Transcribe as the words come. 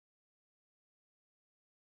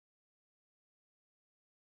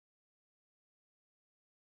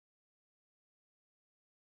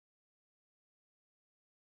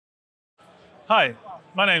Hi,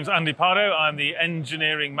 my name's Andy Pardoe. I'm the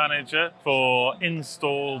engineering manager for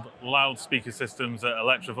installed loudspeaker systems at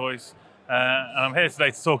Electro-Voice. And I'm here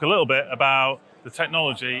today to talk a little bit about the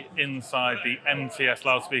technology inside the MTS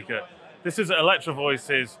loudspeaker. This is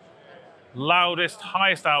Electro-Voice's loudest,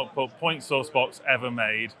 highest output point source box ever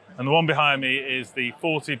made. And the one behind me is the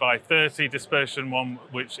 40 by 30 dispersion one,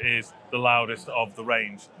 which is the loudest of the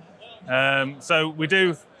range. So we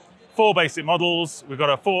do 4 basic models. We've got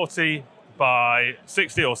a 40 by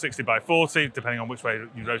 60 or 60 by 40, depending on which way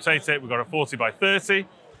you rotate it. We've got a 40 by 30,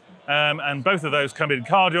 and both of those come in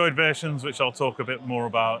cardioid versions, which I'll talk a bit more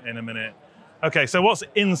about in a minute. Okay, so what's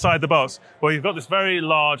inside the box? Well, you've got this very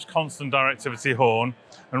large constant directivity horn,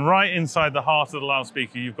 and right inside the heart of the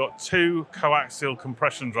loudspeaker, you've got 2 coaxial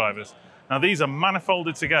compression drivers. Now, these are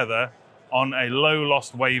manifolded together on a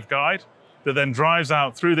low-loss waveguide that then drives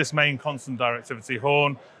out through this main constant directivity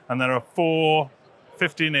horn, and there are 4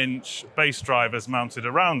 15-inch bass drivers mounted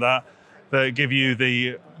around that give you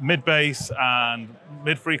the mid-bass and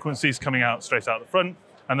mid-frequencies coming out straight out the front,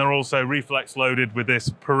 and they're also reflex loaded with this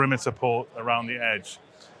perimeter port around the edge.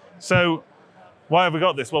 So why have we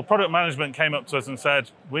got this? Well, product management came up to us and said,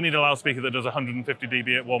 we need a loudspeaker that does 150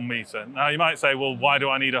 dB at 1 meter. Now you might say, well, why do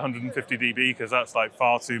I need 150 dB? Because that's like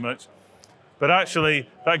far too much. But actually,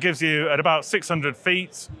 that gives you at about 600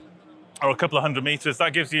 feet, or a couple of 100 meters,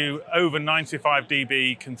 that gives you over 95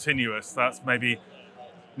 dB continuous. That's maybe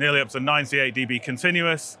nearly up to 98 dB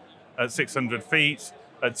continuous at 600 feet.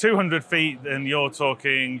 At 200 feet, then you're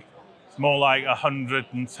talking more like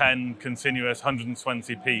 110 continuous,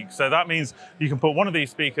 120 peak. So that means you can put one of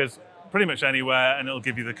these speakers pretty much anywhere and it'll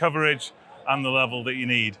give you the coverage and the level that you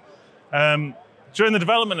need. During the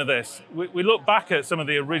development of this, we look back at some of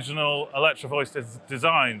the original Electro-Voice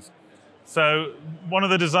designs. So one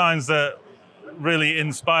of the designs that really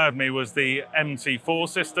inspired me was the MT4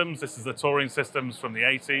 systems. This is the touring systems from the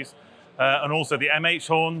 80s. And also the MH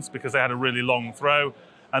horns, because they had a really long throw.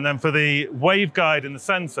 And then for the waveguide in the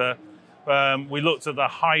center, we looked at the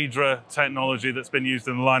Hydra technology that's been used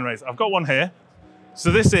in the line race. I've got one here.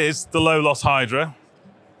 So this is the low-loss Hydra.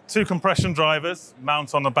 2 compression drivers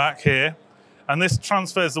mount on the back here. And this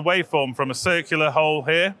transfers the waveform from a circular hole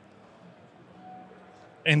here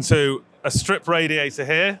into a strip radiator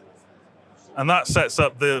here, and that sets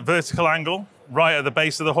up the vertical angle right at the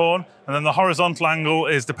base of the horn, and then the horizontal angle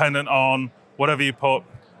is dependent on whatever you put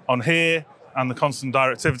on here and the constant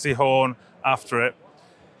directivity horn after it.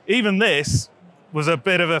 Even this was a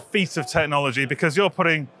bit of a feat of technology because you're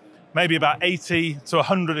putting maybe about 80 to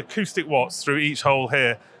 100 acoustic watts through each hole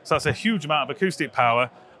here. So that's a huge amount of acoustic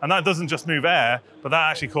power, and that doesn't just move air, but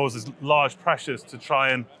that actually causes large pressures to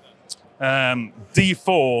try and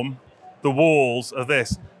deform the walls of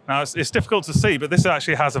this. Now it's difficult to see, but this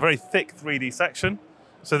actually has a very thick 3D section.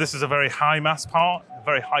 So this is a very high mass part, a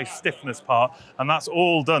very high stiffness part, and that's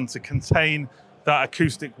all done to contain that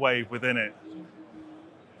acoustic wave within it.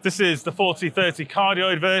 This is the 40-30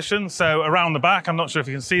 cardioid version. So around the back, I'm not sure if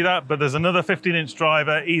you can see that, but there's another 15-inch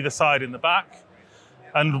driver either side in the back.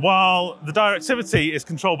 And while the directivity is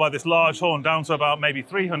controlled by this large horn down to about maybe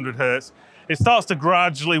 300 hertz, it starts to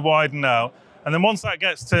gradually widen out. And then once that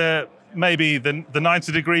gets to maybe the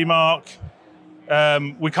 90-degree mark,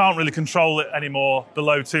 we can't really control it anymore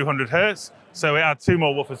below 200 hertz. So we add 2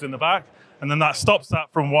 more woofers in the back, and then that stops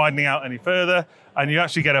that from widening out any further. And you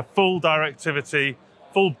actually get a full directivity,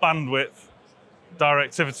 full bandwidth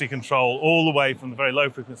directivity control all the way from the very low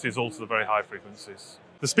frequencies all to the very high frequencies.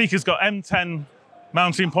 The speaker's got M10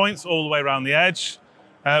 mounting points all the way around the edge.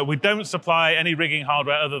 We don't supply any rigging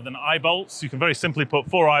hardware other than eye bolts. You can very simply put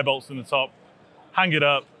 4 eye bolts in the top, hang it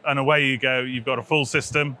up, and away you go. You've got a full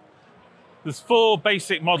system. There's 4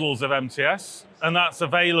 basic models of MTS, and that's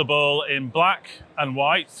available in black and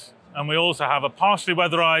white. And we also have a partially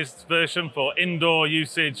weatherized version for indoor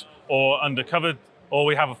usage or undercover, or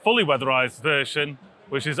we have a fully weatherized version,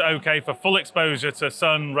 which is okay for full exposure to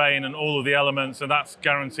sun, rain, and all of the elements, and that's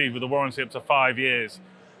guaranteed with a warranty up to 5 years.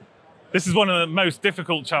 This is one of the most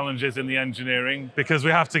difficult challenges in the engineering because we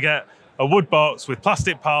have to get a wood box with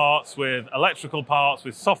plastic parts, with electrical parts,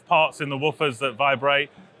 with soft parts in the woofers that vibrate.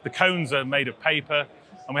 The cones are made of paper,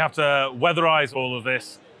 and we have to weatherize all of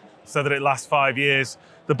this so that it lasts 5 years.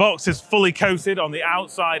 The box is fully coated on the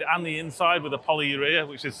outside and the inside with a polyurea,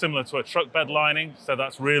 which is similar to a truck bed lining, so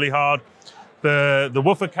that's really hard. The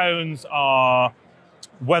woofer cones are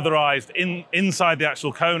weatherized inside the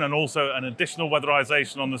actual cone, and also an additional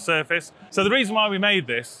weatherization on the surface. So the reason why we made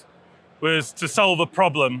this was to solve a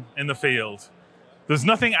problem in the field. There's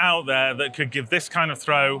nothing out there that could give this kind of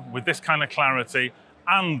throw with this kind of clarity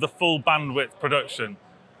and the full bandwidth production.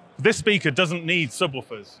 This speaker doesn't need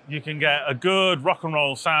subwoofers. You can get a good rock and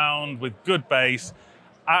roll sound with good bass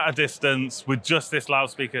at a distance with just this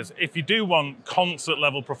loudspeakers. If you do want concert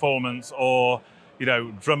level performance or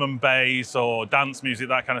drum and bass or dance music,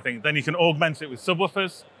 that kind of thing, then you can augment it with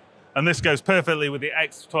subwoofers. And this goes perfectly with the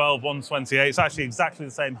X12 128. It's actually exactly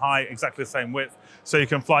the same height, exactly the same width. So you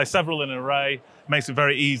can fly several in an array. It makes it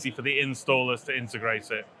very easy for the installers to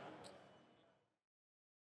integrate it.